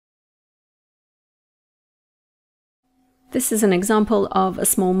This is an example of a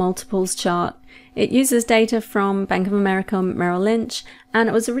small multiples chart. It uses data from Bank of America Merrill Lynch, and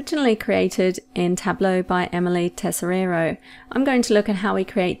it was originally created in Tableau by Emily Tesoriero. I'm going to look at how we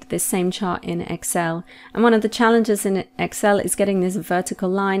create this same chart in Excel. And one of the challenges in Excel is getting this vertical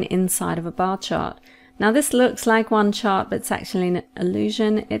line inside of a bar chart. Now this looks like one chart, but it's actually an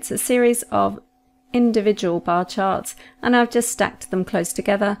illusion. It's a series of individual bar charts, and I've just stacked them close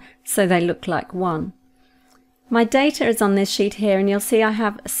together so they look like one. My data is on this sheet here, and you'll see I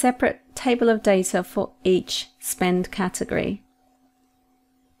have a separate table of data for each spend category.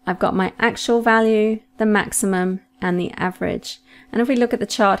 I've got my actual value, the maximum, and the average. And if we look at the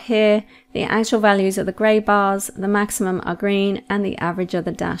chart here, the actual values are the grey bars, the maximum are green, and the average are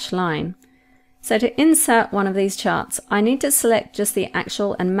the dashed line. So to insert one of these charts, I need to select just the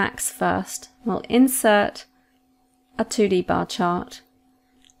actual and max first. We'll insert a 2D bar chart.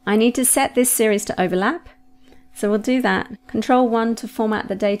 I need to set this series to overlap. So we'll do that. Control 1 to format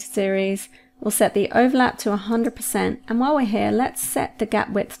the data series. We'll set the overlap to 100%. And while we're here, let's set the gap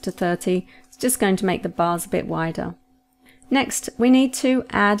width to 30. It's just going to make the bars a bit wider. Next, we need to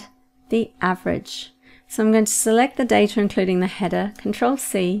add the average. So I'm going to select the data, including the header, Control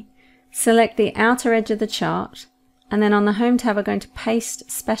C, select the outer edge of the chart, and then on the Home tab, we're going to paste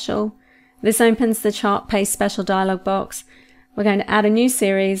special. This opens the chart paste special dialog box. We're going to add a new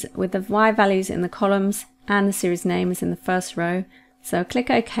series with the Y values in the columns, and the series name is in the first row. So click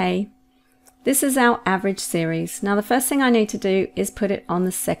OK. This is our average series. Now the first thing I need to do is put it on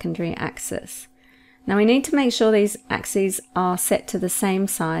the secondary axis. Now we need to make sure these axes are set to the same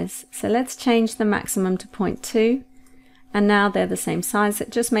size. So let's change the maximum to 0.2, and now they're the same size. It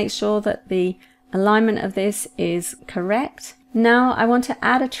just makes sure that the alignment of this is correct. Now I want to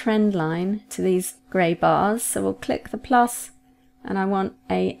add a trend line to these grey bars. So we'll click the plus, and I want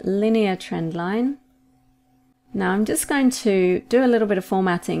a linear trend line. Now I'm just going to do a little bit of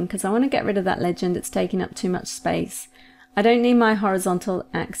formatting because I want to get rid of that legend. It's taking up too much space. I don't need my horizontal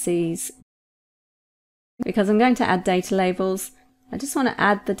axes because I'm going to add data labels. I just want to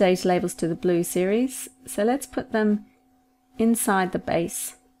add the data labels to the blue series. So let's put them inside the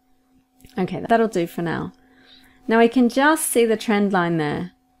base. Okay, that'll do for now. Now we can just see the trend line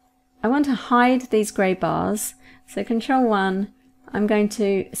there. I want to hide these grey bars. So Control 1, I'm going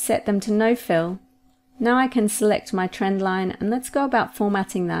to set them to no fill. Now I can select my trend line, and let's go about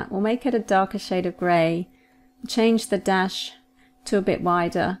formatting that. We'll make it a darker shade of grey, change the dash to a bit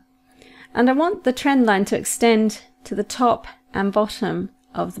wider. And I want the trend line to extend to the top and bottom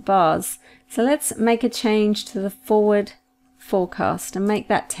of the bars. So let's make a change to the forward forecast and make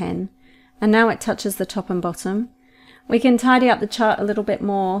that 10. And now it touches the top and bottom. We can tidy up the chart a little bit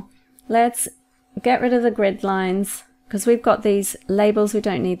more. Let's get rid of the grid lines, because we've got these labels, we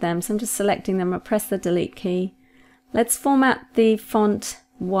don't need them, so I'm just selecting them. I'll press the delete key. Let's format the font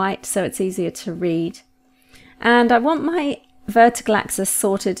white so it's easier to read. And I want my vertical axis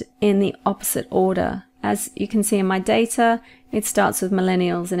sorted in the opposite order. As you can see in my data, it starts with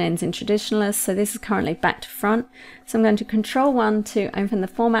millennials and ends in traditionalists, so this is currently back to front. So I'm going to Control 1 to open the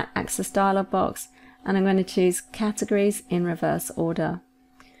Format Axis dialog box, and I'm going to choose Categories in reverse order.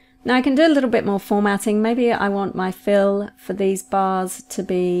 Now I can do a little bit more formatting. Maybe I want my fill for these bars to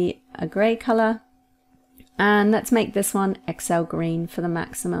be a grey colour. And let's make this one Excel green for the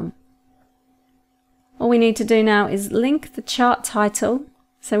maximum. All we need to do now is link the chart title.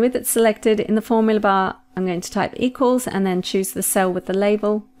 So with it selected in the formula bar, I'm going to type equals and then choose the cell with the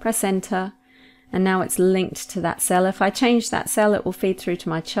label, press enter, and now it's linked to that cell. If I change that cell, it will feed through to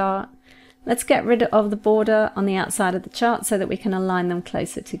my chart. Let's get rid of the border on the outside of the chart so that we can align them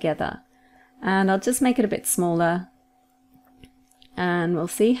closer together. And I'll just make it a bit smaller, and we'll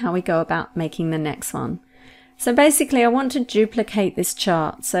see how we go about making the next one. So basically I want to duplicate this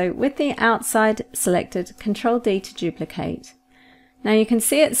chart. So with the outside selected, Control D to duplicate. Now you can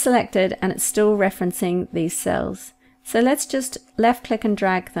see it's selected and it's still referencing these cells. So let's just left click and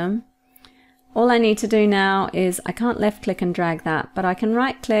drag them. All I need to do now is, I can't left click and drag that, but I can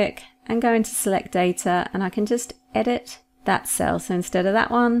right click and go into select data, and I can just edit that cell. So instead of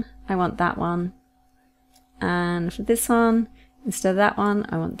that one, I want that one. And for this one, instead of that one,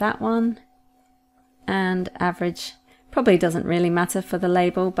 I want that one. And average probably doesn't really matter for the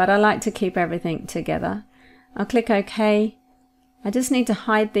label, but I like to keep everything together. I'll click OK. I just need to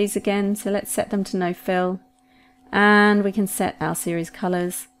hide these again, so let's set them to no fill. And we can set our series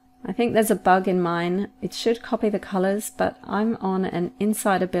colors. I think there's a bug in mine. It should copy the colors, but I'm on an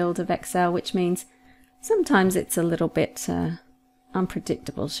insider build of Excel, which means sometimes it's a little bit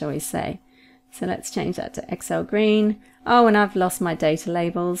unpredictable, shall we say. So let's change that to Excel green. Oh, and I've lost my data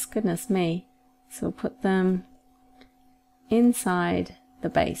labels. Goodness me. So we'll put them inside the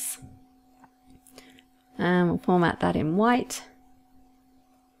base. And we'll format that in white.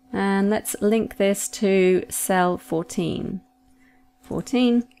 And let's link this to cell 14.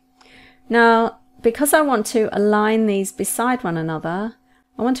 Now, because I want to align these beside one another,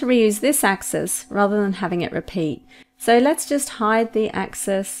 I want to reuse this axis rather than having it repeat. So let's just hide the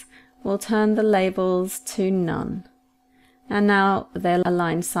axis. We'll turn the labels to none. And now they're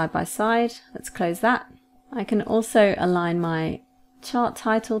aligned side by side. Let's close that. I can also align my chart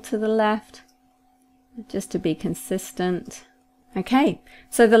title to the left, just to be consistent. Okay,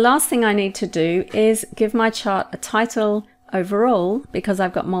 so the last thing I need to do is give my chart a title overall, because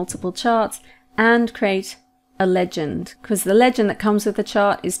I've got multiple charts, and create a legend, because the legend that comes with the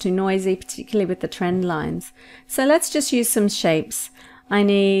chart is too noisy, particularly with the trend lines. So let's just use some shapes. I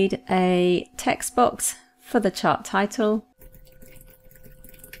need a text box for the chart title.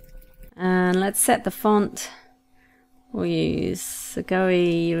 And let's set the font. We'll use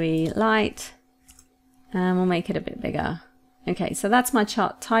Segoe Light, and we'll make it a bit bigger. Okay, so that's my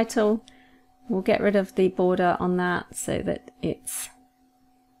chart title. We'll get rid of the border on that so that it's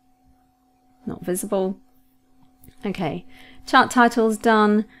not visible. Okay, chart title's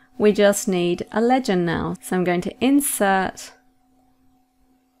done. We just need a legend now. So I'm going to insert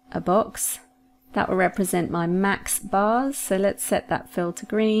a box that will represent my max bars. So let's set that fill to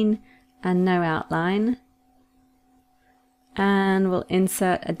green and no outline. And we'll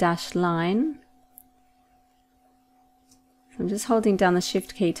insert a dashed line. So I'm just holding down the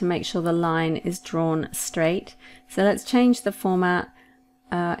shift key to make sure the line is drawn straight. So let's change the format.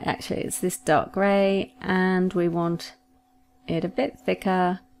 Actually, it's this dark grey, and we want it a bit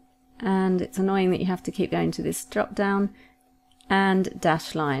thicker. And it's annoying that you have to keep going to this drop down and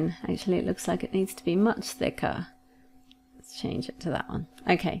dash line. Actually, it looks like it needs to be much thicker. Let's change it to that one.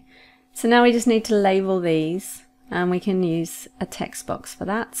 Okay, so now we just need to label these, and we can use a text box for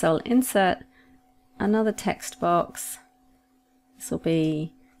that. So I'll insert another text box. This will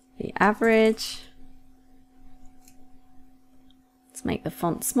be the average. Let's make the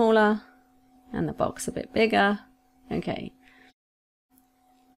font smaller and the box a bit bigger. Okay.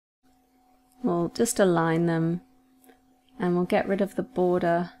 We'll just align them, and we'll get rid of the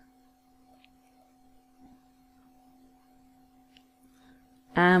border.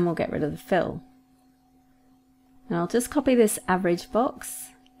 And we'll get rid of the fill. Now I'll just copy this average box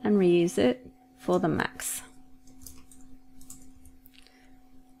and reuse it for the max.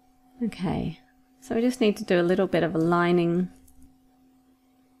 Okay, so we just need to do a little bit of aligning,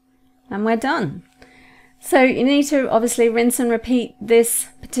 and we're done. So you need to obviously rinse and repeat this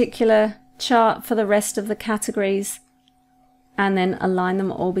particular chart for the rest of the categories, and then align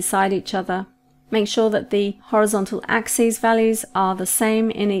them all beside each other. Make sure that the horizontal axes values are the same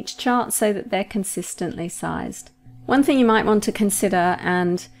in each chart so that they're consistently sized. One thing you might want to consider,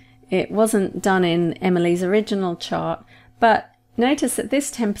 and it wasn't done in Emily's original chart, but notice that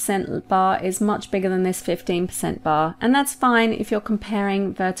this 10% bar is much bigger than this 15% bar, and that's fine if you're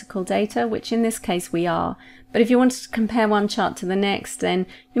comparing vertical data, which in this case we are. But if you wanted to compare one chart to the next, then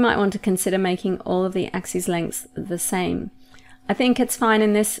you might want to consider making all of the axis lengths the same. I think it's fine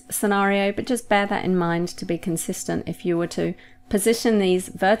in this scenario, but just bear that in mind to be consistent. If you were to position these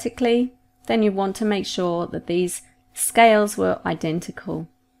vertically, then you want to make sure that these scales were identical.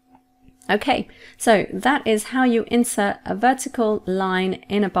 Okay, so that is how you insert a vertical line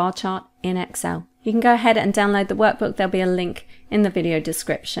in a bar chart in Excel. You can go ahead and download the workbook. There'll be a link in the video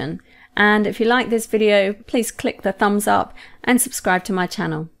description. And if you like this video, please click the thumbs up and subscribe to my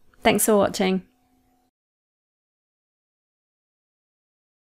channel. Thanks for watching.